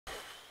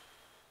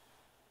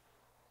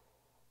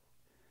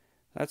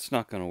That's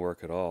not going to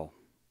work at all.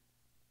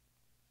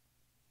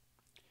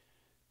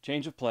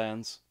 Change of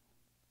plans.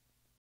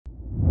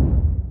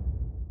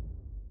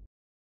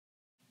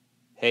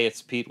 Hey,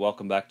 it's Pete.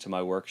 Welcome back to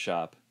my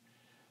workshop.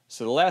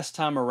 So the last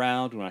time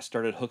around when I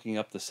started hooking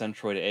up the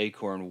Centroid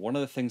Acorn, one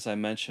of the things I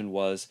mentioned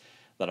was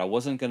that I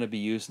wasn't going to be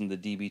using the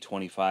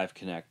DB25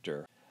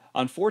 connector.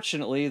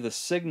 Unfortunately, the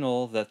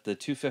signal that the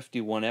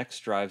 251X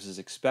drives is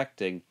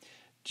expecting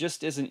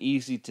just isn't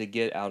easy to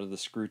get out of the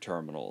screw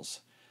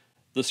terminals.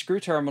 The screw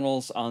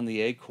terminals on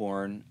the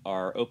Acorn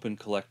are open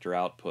collector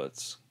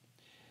outputs.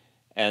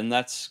 And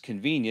that's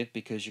convenient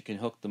because you can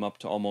hook them up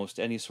to almost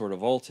any sort of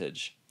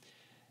voltage.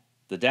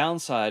 The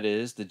downside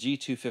is the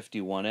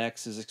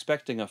G251X is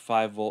expecting a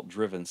 5-volt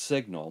driven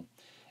signal,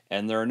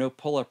 and there are no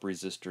pull-up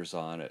resistors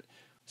on it.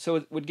 So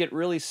it would get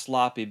really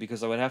sloppy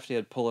because I would have to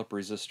add pull-up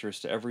resistors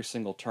to every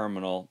single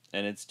terminal,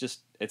 and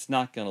it's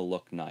not going to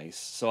look nice.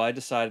 So I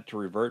decided to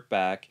revert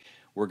back.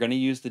 We're going to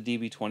use the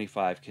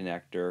DB25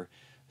 connector.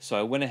 So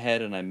I went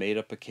ahead and I made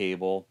up a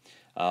cable.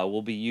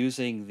 We'll be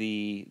using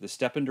the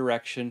step-in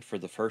direction for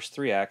the first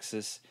 3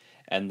 axes,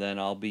 and then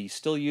I'll be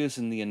still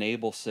using the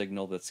enable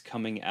signal that's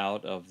coming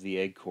out of the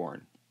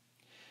Acorn.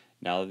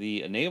 Now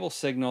the enable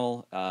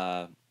signal,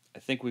 I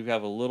think we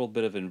have a little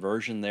bit of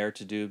inversion there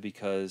to do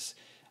because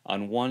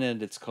on one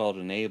end it's called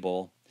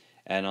enable,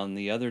 and on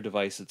the other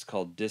device it's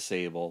called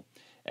disable,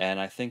 and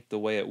I think the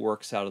way it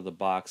works out of the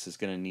box is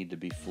going to need to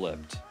be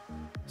flipped.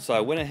 So I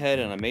went ahead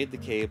and I made the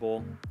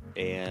cable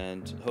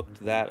and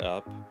hooked that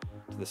up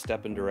to the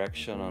step-in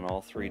direction on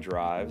all 3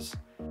 drives.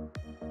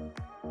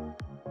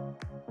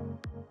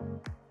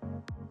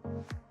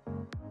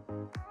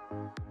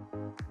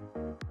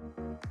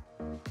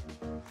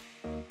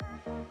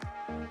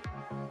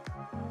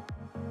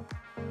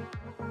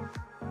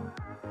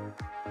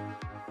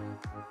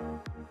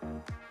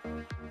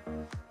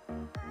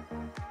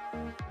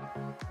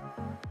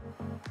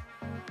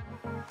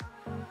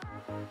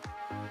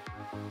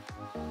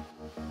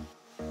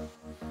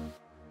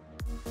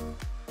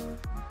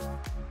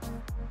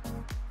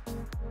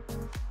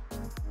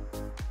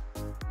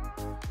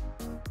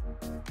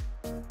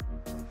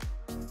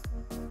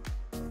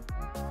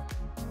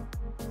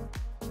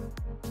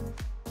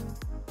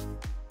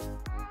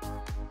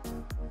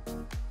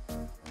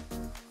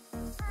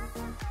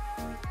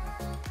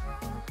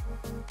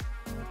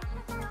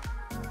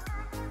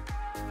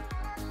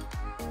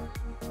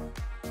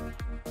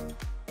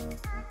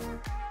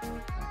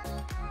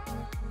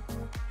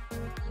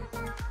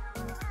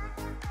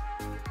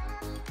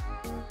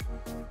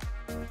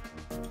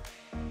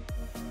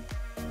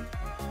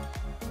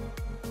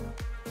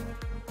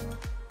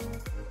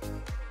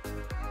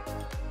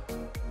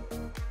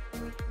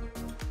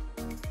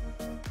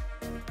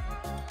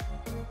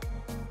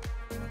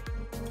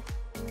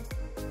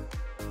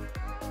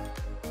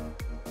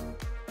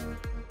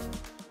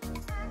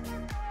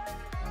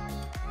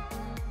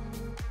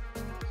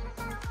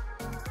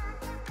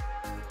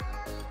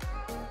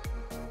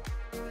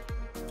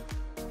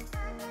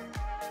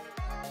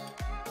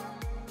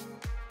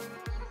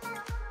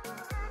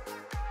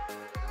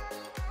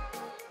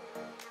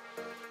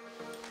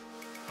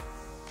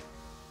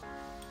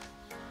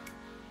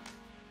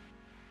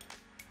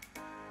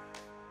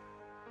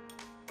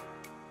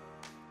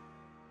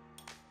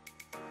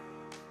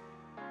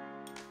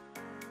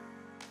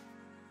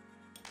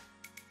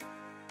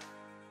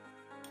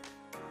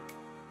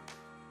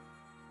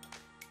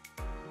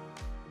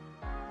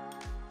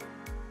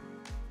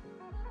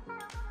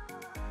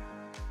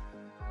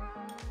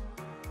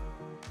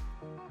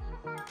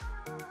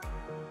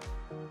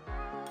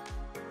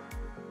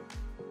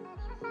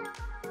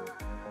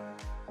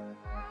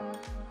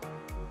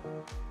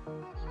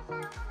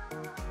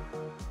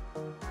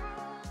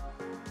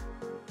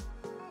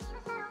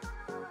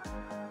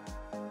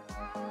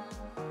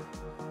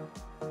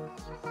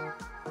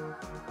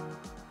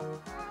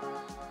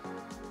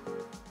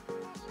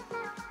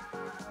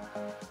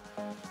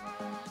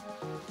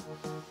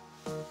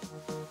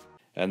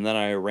 And then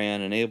I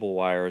ran enable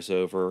wires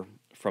over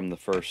from the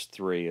first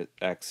 3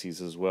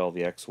 axes as well,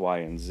 the X, Y,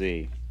 and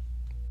Z.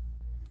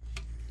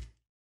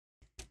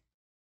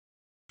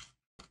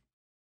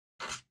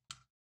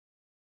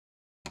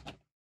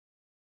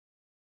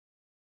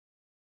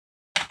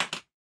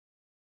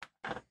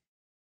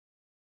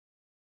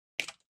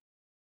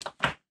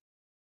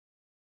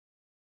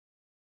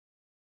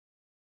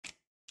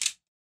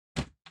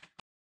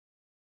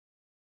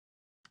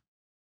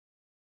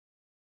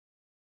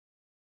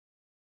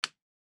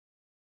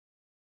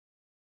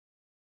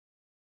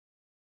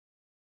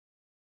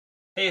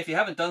 Hey, if you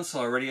haven't done so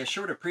already, I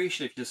sure would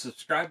appreciate if you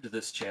subscribe to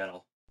this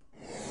channel.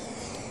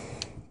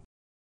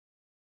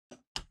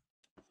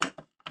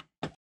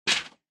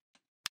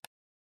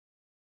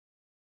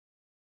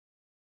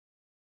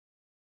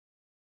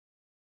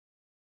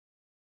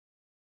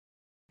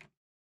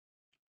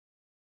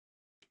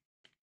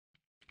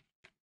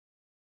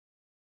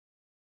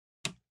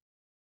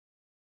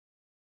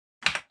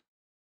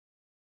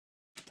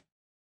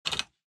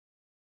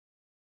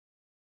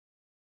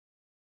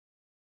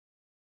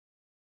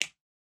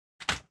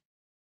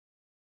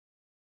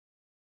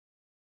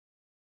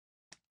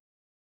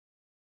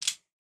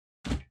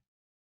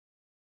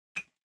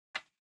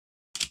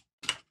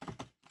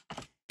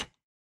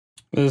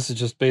 This is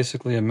just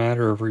basically a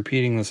matter of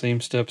repeating the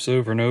same steps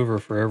over and over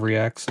for every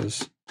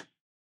axis.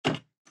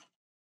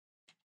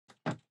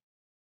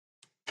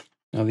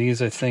 Now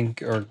these I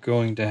think are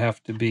going to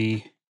have to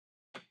be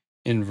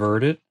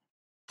inverted.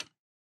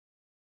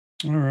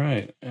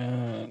 Alright,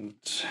 and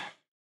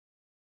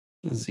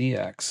the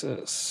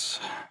Z-axis.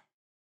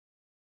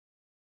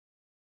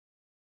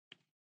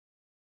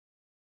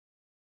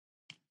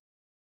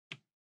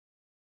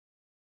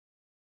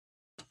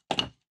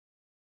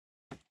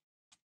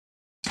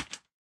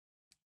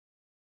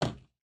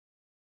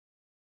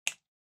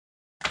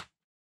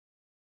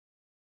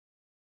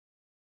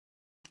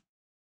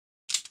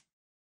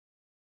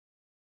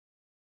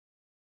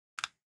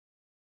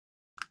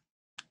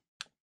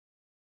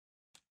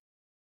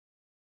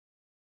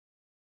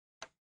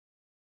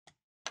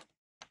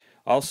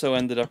 Also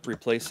ended up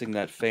replacing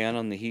that fan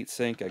on the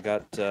heatsink. I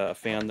got a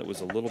fan that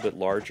was a little bit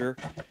larger,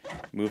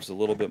 moves a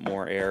little bit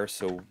more air,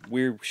 so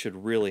we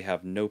should really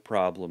have no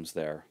problems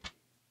there.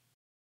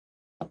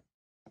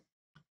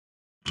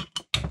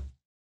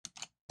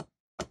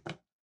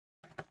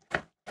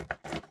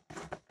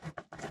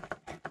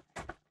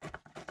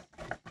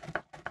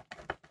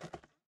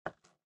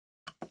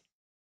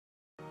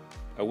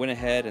 I went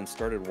ahead and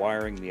started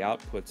wiring the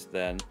outputs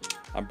then.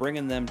 I'm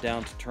bringing them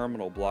down to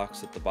terminal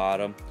blocks at the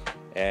bottom,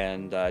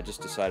 and I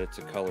just decided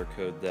to color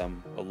code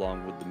them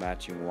along with the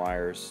matching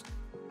wires.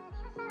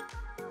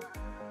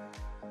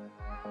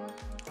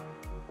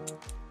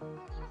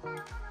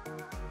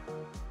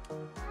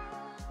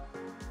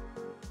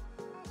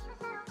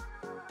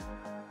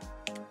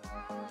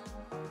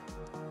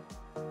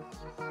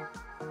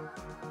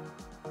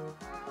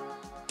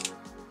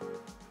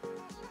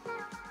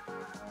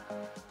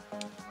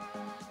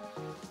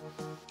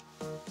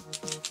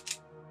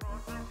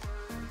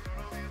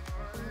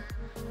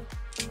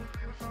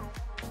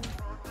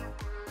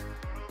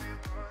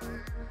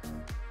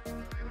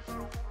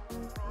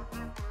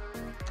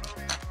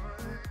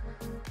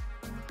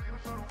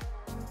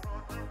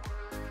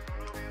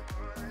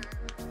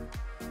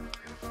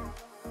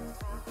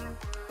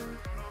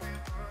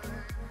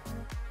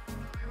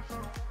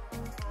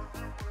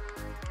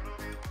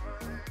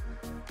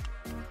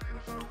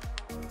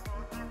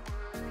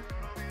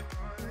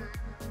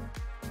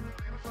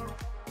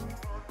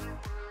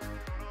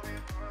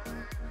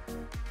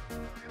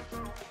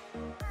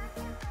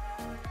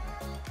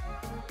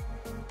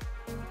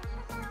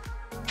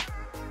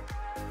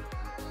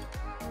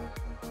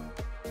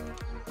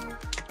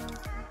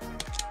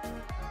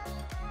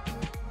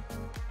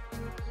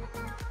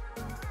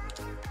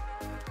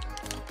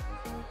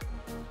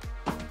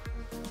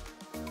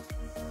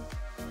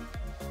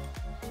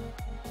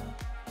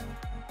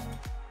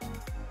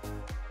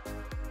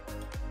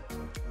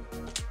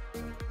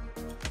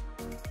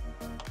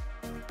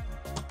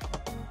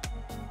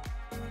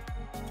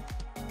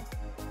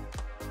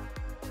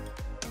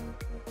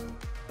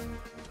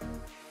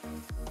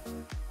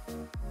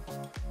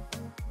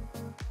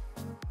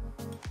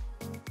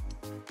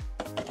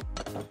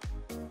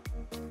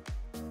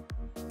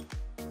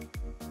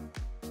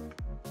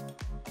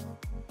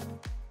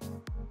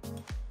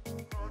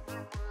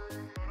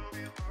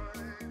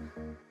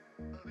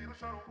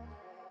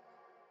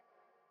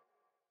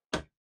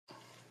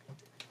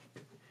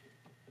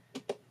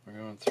 We're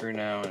going through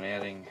now and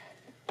adding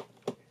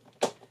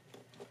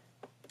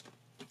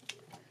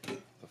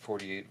the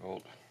 48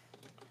 volt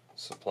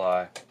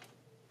supply.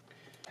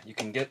 You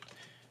can get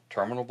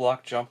terminal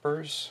block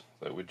jumpers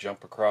that would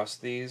jump across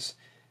these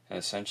and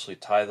essentially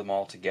tie them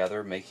all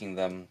together, making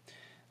them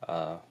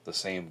the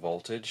same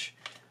voltage.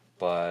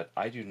 But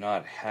I do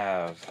not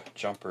have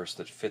jumpers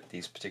that fit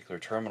these particular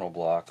terminal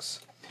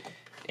blocks,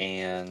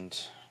 and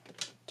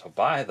to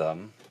buy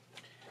them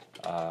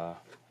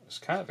is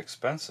kind of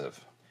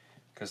expensive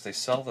because they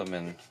sell them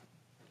in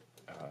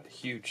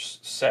huge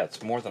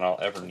sets, more than I'll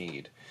ever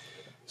need.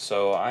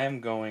 So I am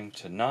going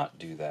to not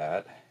do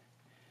that,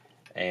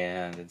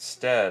 and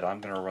instead I'm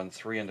going to run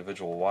 3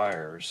 individual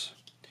wires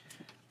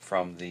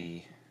from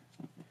the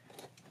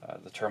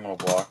terminal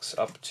blocks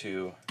up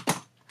to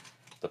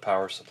the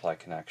power supply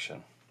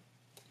connection,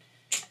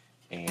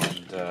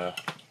 and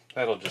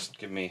that'll just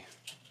give me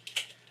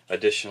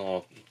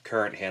additional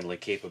current handling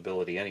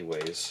capability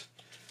anyways,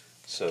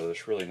 so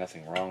there's really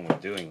nothing wrong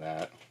with doing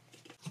that.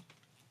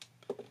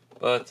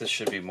 But this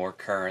should be more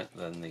current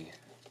than the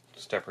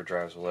stepper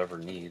drives will ever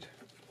need.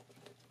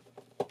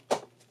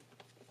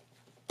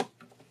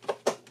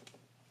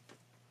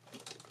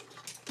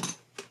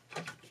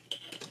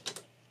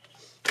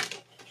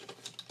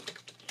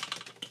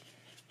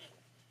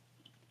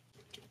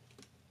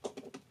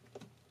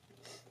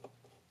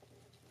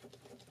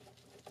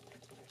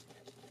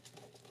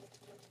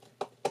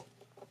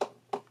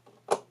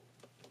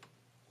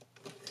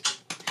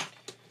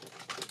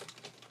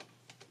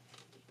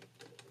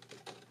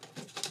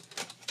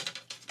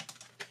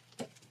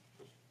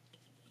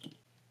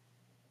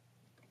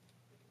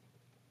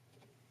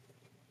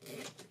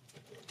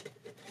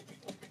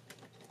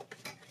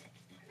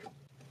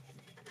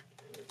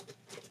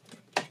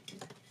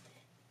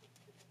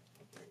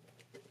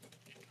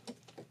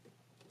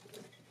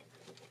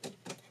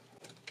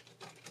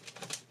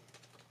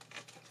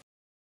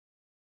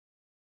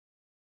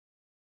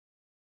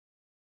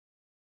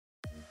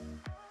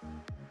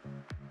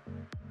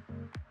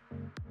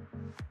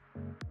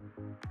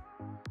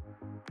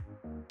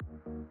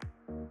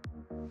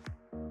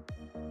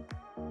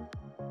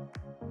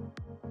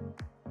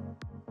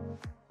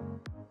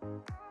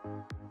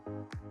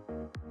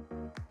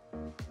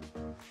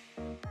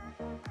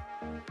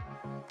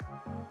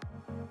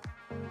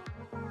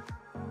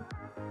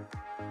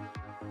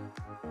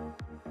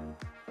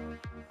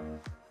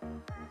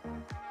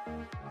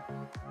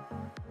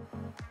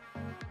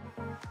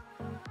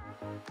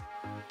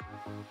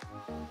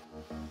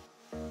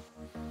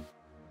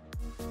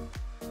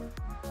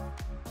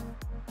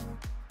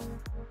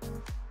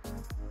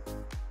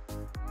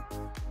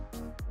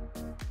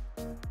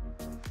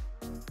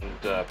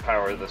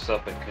 power this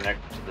up and connect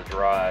it to the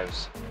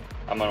drives,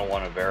 I'm going to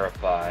want to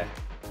verify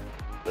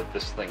that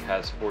this thing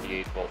has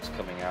 48 volts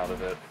coming out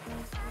of it.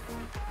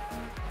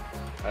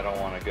 I don't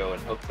want to go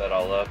and hook that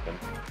all up and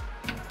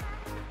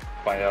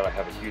find out I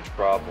have a huge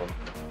problem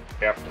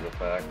after the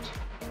fact.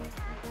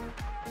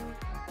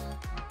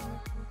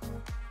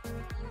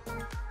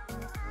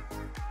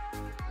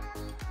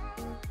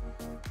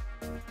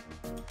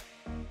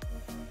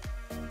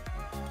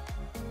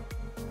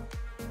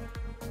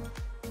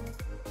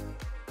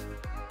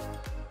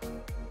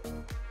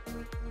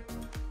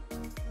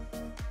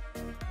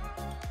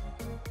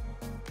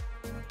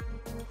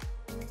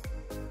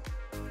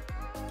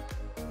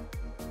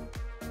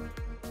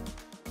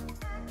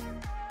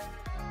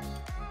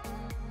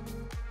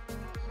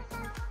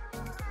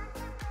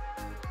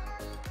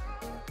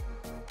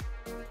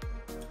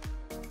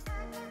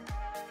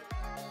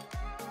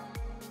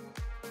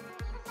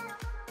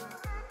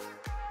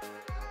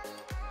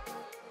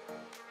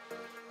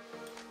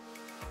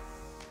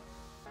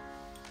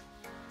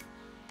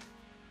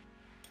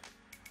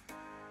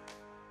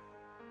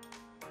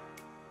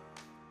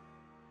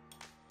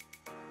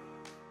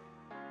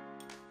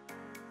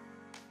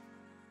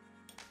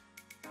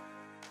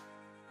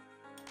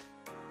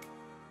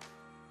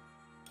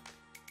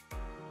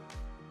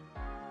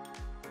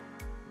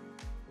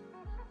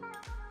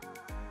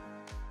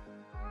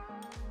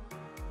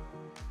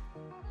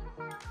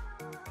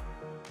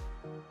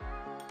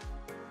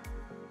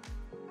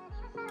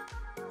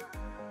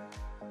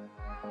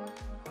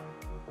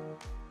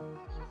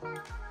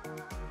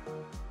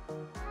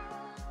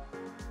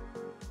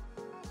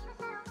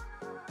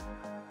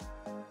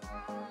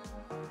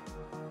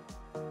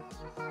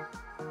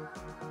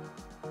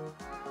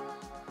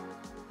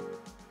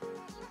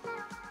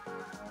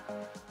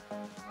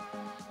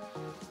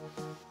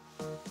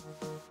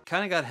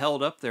 Kind of got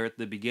held up there at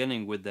the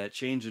beginning with that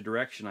change of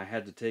direction I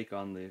had to take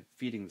on the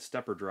feeding the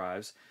stepper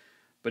drives,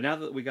 but now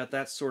that we got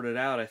that sorted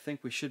out, I think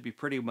we should be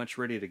pretty much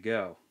ready to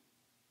go.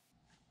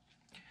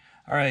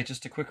 Alright,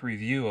 just a quick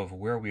review of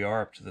where we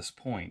are up to this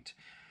point.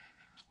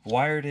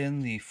 Wired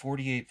in the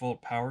 48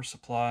 volt power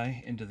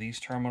supply into these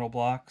terminal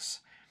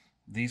blocks.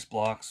 These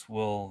blocks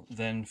will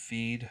then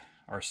feed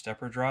our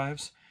stepper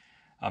drives.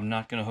 I'm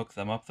not going to hook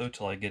them up though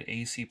till I get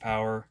AC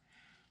power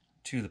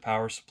to the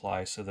power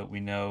supply so that we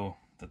know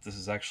that this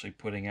is actually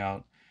putting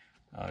out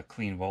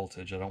clean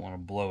voltage. I don't want to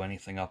blow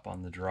anything up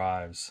on the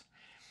drives.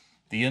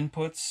 The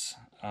inputs,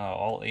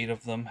 all 8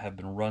 of them, have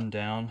been run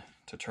down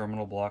to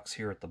terminal blocks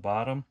here at the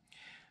bottom.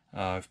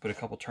 I've put a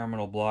couple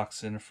terminal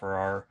blocks in for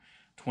our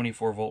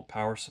 24 volt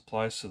power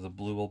supply, so the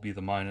blue will be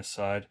the minus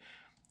side,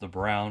 the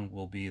brown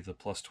will be the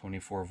plus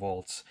 24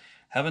 volts.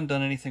 Haven't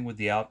done anything with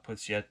the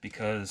outputs yet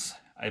because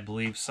I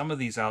believe some of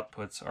these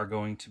outputs are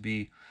going to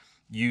be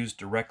used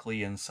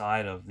directly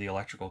inside of the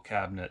electrical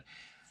cabinet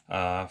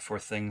for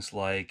things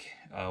like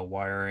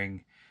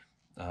wiring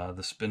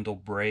the spindle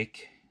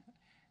brake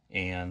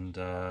and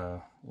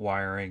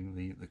wiring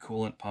the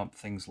coolant pump,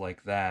 things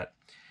like that.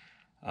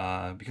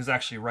 Because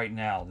actually right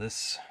now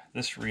this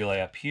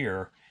relay up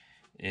here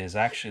is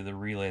actually the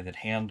relay that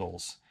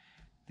handles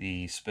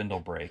the spindle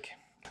brake.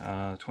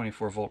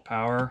 24 volt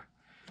power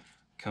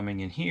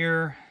coming in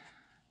here.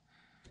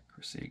 Of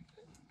course, the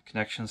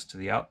connections to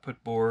the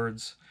output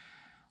boards.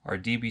 Our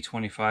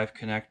DB25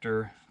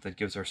 connector that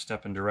gives our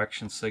step and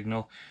direction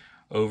signal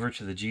over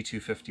to the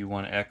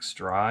G251X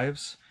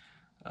drives.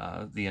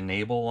 The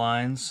enable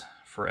lines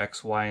for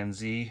X, Y, and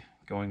Z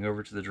going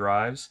over to the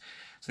drives.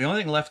 So the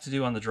only thing left to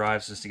do on the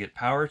drives is to get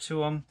power to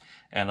them,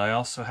 and I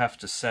also have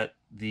to set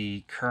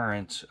the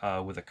current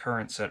with a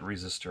current set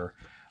resistor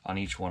on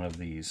each one of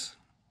these.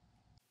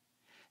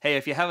 Hey,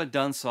 if you haven't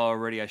done so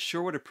already, I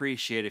sure would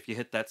appreciate if you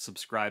hit that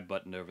subscribe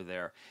button over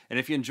there. And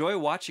if you enjoy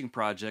watching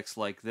projects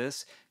like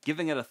this,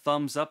 giving it a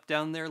thumbs up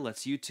down there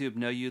lets YouTube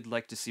know you'd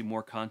like to see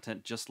more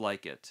content just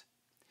like it.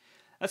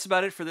 That's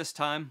about it for this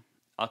time.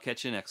 I'll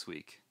catch you next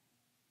week.